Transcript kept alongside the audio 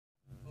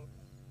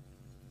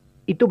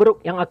Itu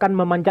Beruk yang akan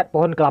memanjat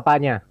pohon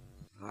kelapanya.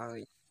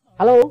 Hai.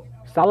 Halo,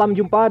 salam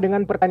jumpa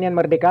dengan Pertanian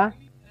Merdeka.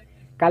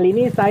 Kali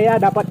ini saya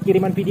dapat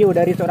kiriman video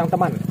dari seorang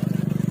teman.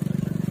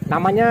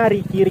 Namanya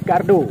Ricky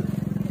Ricardo,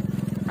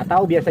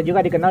 atau biasa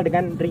juga dikenal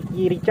dengan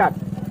Ricky Richard.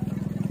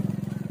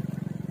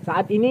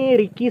 Saat ini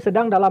Ricky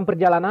sedang dalam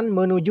perjalanan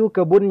menuju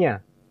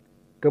kebunnya,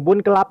 kebun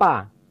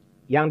kelapa,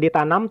 yang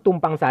ditanam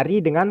tumpang sari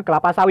dengan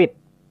kelapa sawit.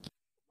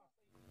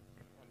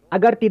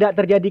 Agar tidak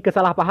terjadi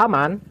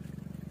kesalahpahaman,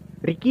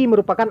 Ricky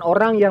merupakan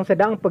orang yang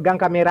sedang pegang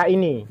kamera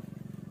ini.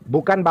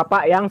 Bukan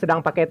bapak yang sedang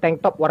pakai tank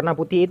top warna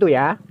putih itu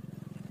ya.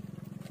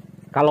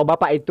 Kalau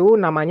bapak itu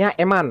namanya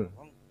Eman,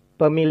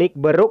 pemilik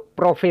Beruk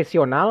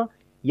Profesional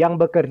yang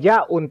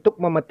bekerja untuk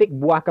memetik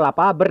buah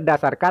kelapa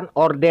berdasarkan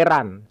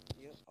orderan.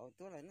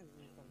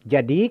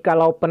 Jadi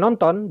kalau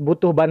penonton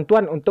butuh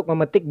bantuan untuk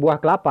memetik buah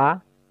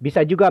kelapa,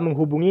 bisa juga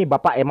menghubungi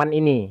bapak Eman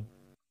ini.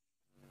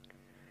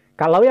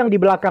 Kalau yang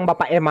di belakang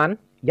bapak Eman,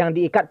 yang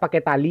diikat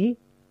pakai tali,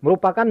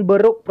 merupakan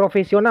Beruk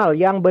Profesional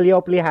yang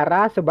beliau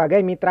pelihara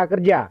sebagai mitra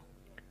kerja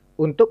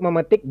untuk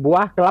memetik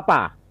buah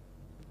kelapa.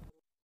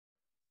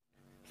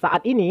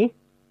 Saat ini,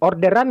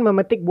 orderan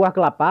memetik buah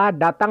kelapa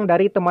datang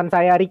dari teman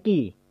saya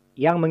Ricky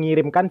yang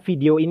mengirimkan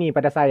video ini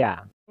pada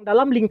saya.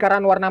 Dalam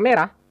lingkaran warna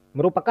merah,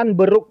 merupakan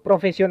Beruk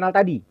Profesional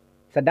tadi,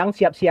 sedang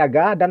siap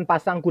siaga dan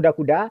pasang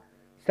kuda-kuda,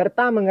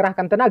 serta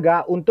mengerahkan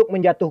tenaga untuk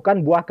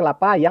menjatuhkan buah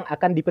kelapa yang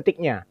akan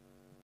dipetiknya.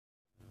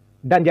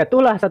 Dan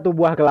jatuhlah satu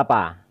buah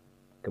kelapa.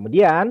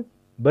 Kemudian,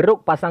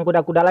 Beruk pasang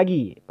kuda-kuda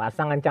lagi,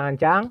 pasang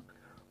ancang-ancang,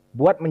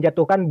 buat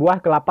menjatuhkan buah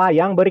kelapa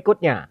yang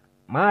berikutnya.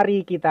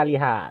 Mari kita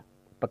lihat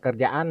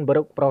pekerjaan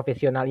Beruk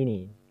Profesional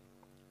ini.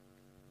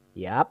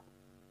 Yap,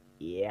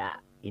 iya,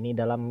 ini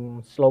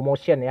dalam slow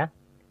motion ya.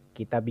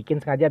 Kita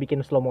sengaja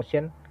bikin slow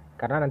motion,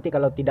 karena nanti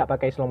kalau tidak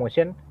pakai slow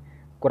motion,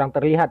 kurang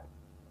terlihat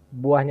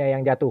buahnya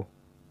yang jatuh.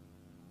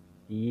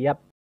 Yap,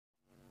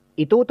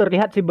 itu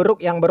terlihat si Beruk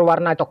yang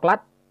berwarna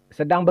coklat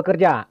sedang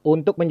bekerja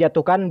untuk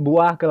menjatuhkan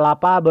buah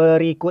kelapa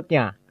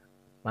berikutnya.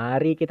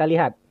 Mari kita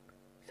lihat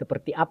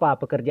seperti apa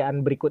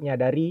pekerjaan berikutnya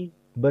dari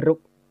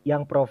Beruk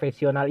yang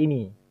profesional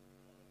ini.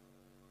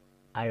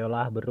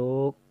 Ayolah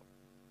Beruk,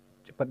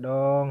 cepet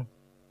dong.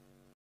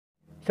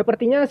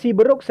 Sepertinya si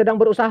Beruk sedang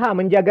berusaha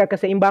menjaga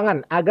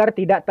keseimbangan agar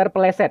tidak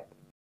terpeleset,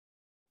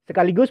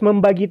 sekaligus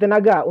membagi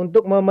tenaga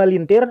untuk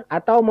memelintir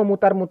atau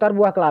memutar-mutar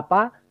buah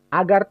kelapa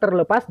agar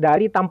terlepas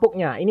dari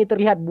tampuknya. Ini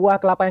terlihat buah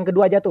kelapa yang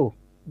kedua jatuh.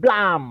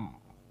 Blam!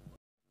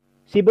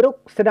 Si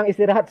Beruk sedang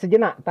istirahat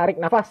sejenak, tarik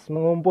nafas,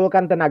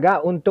 mengumpulkan tenaga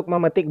untuk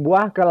memetik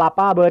buah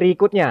kelapa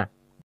berikutnya.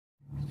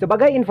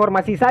 Sebagai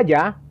informasi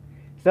saja,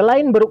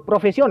 selain Beruk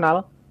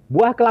Profesional,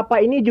 buah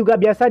kelapa ini juga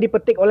biasa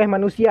dipetik oleh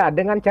manusia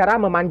dengan cara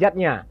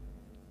memanjatnya.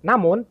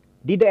 Namun,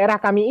 di daerah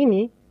kami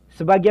ini,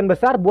 sebagian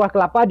besar buah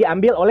kelapa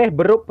diambil oleh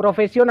Beruk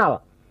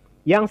Profesional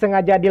yang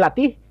sengaja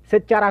dilatih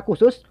secara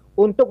khusus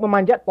untuk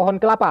memanjat pohon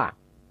kelapa.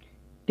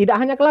 Tidak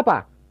hanya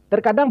kelapa,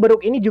 terkadang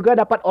Beruk ini juga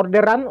dapat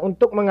orderan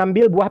untuk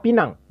mengambil buah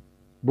pinang.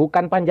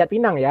 Bukan panjat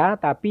pinang ya,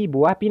 tapi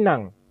buah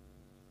pinang.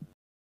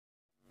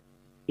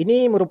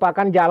 Ini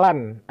merupakan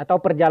jalan atau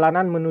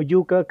perjalanan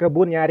menuju ke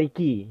kebunnya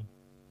Ricky.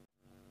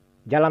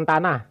 Jalan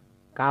tanah.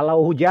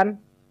 Kalau hujan,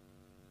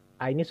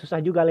 ini susah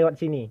juga lewat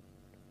sini.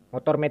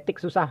 Motor metik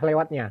susah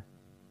lewatnya.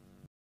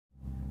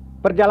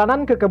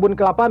 Perjalanan ke kebun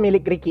kelapa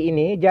milik Ricky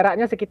ini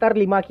jaraknya sekitar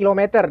 5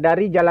 km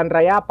dari Jalan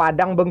Raya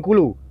Padang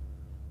Bengkulu.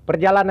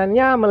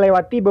 Perjalanannya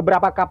melewati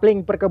beberapa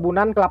kapling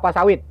perkebunan kelapa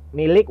sawit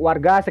milik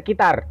warga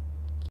sekitar.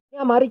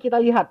 Ya, mari kita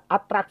lihat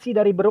atraksi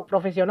dari Beruk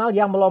Profesional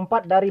yang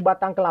melompat dari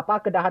batang kelapa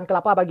ke dahan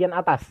kelapa bagian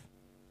atas.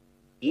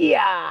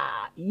 Iya,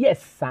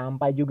 yes,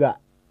 sampai juga.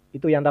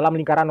 Itu yang dalam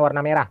lingkaran warna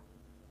merah.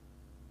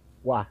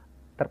 Wah,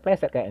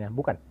 terpleset kayaknya,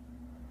 bukan?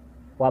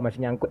 Wah,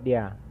 masih nyangkut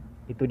dia.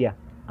 Itu dia.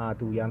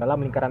 Tuh yang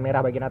dalam lingkaran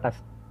merah bagian atas.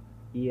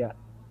 Iya,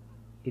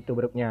 itu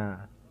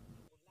Beruknya.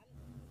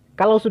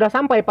 Kalau sudah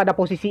sampai pada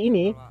posisi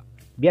ini,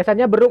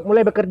 biasanya Beruk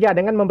mulai bekerja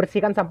dengan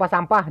membersihkan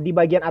sampah-sampah di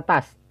bagian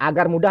atas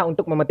agar mudah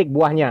untuk memetik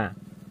buahnya.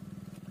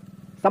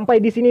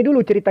 Sampai di sini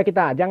dulu cerita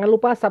kita. Jangan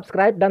lupa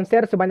subscribe dan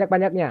share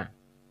sebanyak-banyaknya.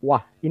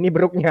 Wah, ini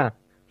Beruknya.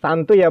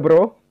 Santuy ya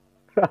bro.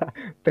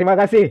 Terima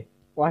kasih.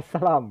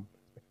 Wassalam.